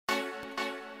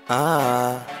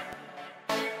Ah,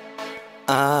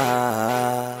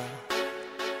 ah,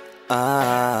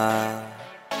 ah,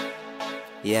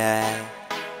 yeah.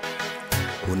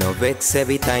 Who no vex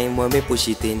every time when me push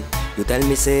it in. You tell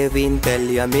me say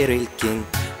Vintel, you are me real king.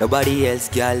 Nobody else,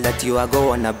 girl, that you are go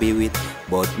wanna be with.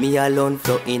 But me alone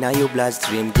flow in a your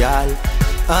bloodstream, girl.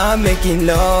 I'm making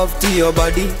love to your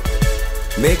body.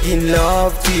 Making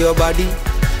love to your body.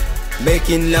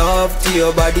 Making love to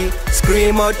your body.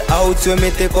 Scream out when me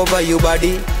take over your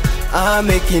body. I'm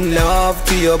making love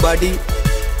to your body.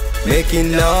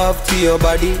 Making love to your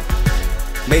body.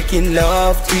 Making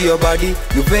love to your body.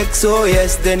 You vex, so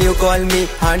yes, then you call me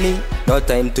honey. No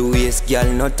time to waste, girl,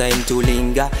 no time to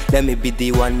linger. Let me be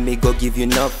the one, me go give you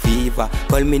no fever.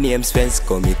 Call me name Spence,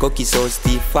 call me cocky so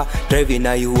stiffer. Driving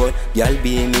a you one, girl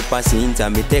be me passenger.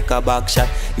 Me take a back shot,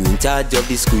 you in charge of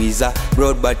the squeezer.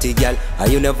 Road body girl,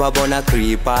 and you never born a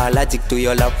creeper. Allergic to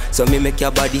your love, so me make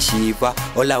your body shiver.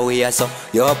 All the way so,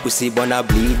 your pussy born a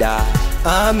bleeder.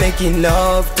 I'm making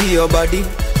love to your body.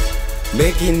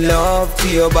 Making love to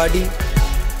your body.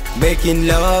 Making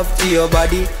love to your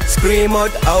body. Scream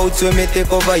out when me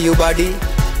take over your body.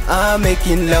 I'm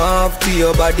making love to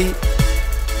your body.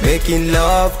 Making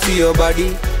love to your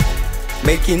body.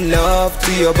 Making love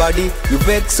to your body. You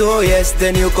vex, so yes,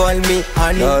 then you call me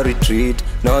honey. No retreat,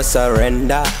 no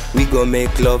surrender. We go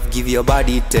make love, give your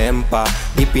body temper.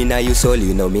 Deep in your soul,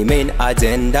 you know me main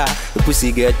agenda. Your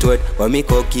pussy get wet when me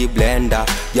cocky blender.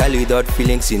 Girl without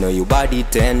feelings, you know your body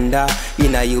tender.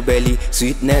 Inna your belly,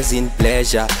 sweetness in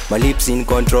pleasure. My lips in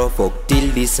control, fuck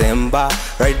till December.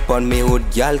 Right pon me hood,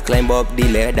 girl climb up the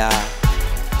ladder.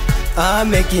 I'm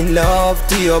making love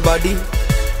to your body.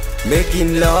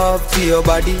 Making love to your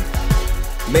body.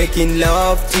 Making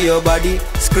love to your body.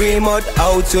 Scream out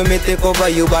when me take over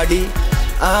your body.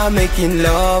 I'm making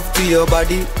love to your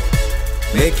body.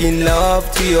 Making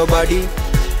love to your body.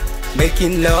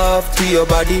 Making love to your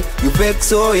body. You vex,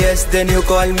 so yes, then you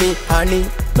call me honey.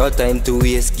 No time to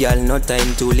waste, girl, no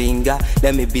time to linger.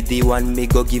 Let me be the one, me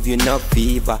go give you no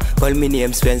fever. Call me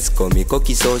name Spence, call me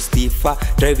cocky so stiffer.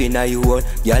 Driving a you one,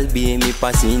 girl be me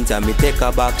passenger. Me take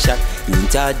a back shot, you in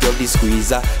charge of the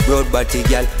squeezer. Road body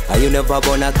girl, and you never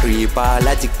born a creeper.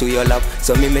 Allergic to your love,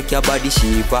 so me make your body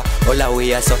shiver. All the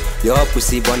way so, your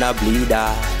pussy born a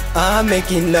bleeder. I'm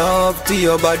making love to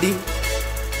your body.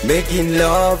 Making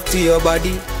love to your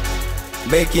body.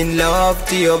 Making love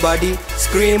to your body.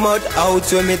 Scream out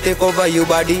when me take over your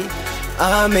body.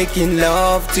 I'm making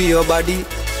love to your body.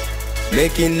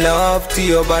 Making love to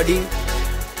your body.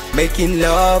 Making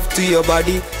love to your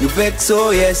body. You vex,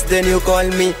 so yes, then you call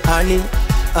me honey.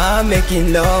 I'm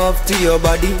making love to your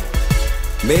body.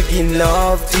 Making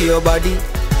love to your body.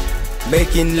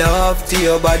 Making love to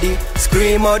your body.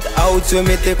 Scream out when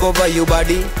me take over your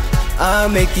body.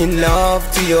 I'm making love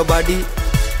to your body.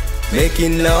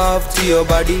 Making love to your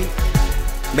body.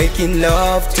 Making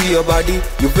love to your body.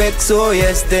 You vex, so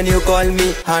yes, then you call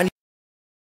me honey.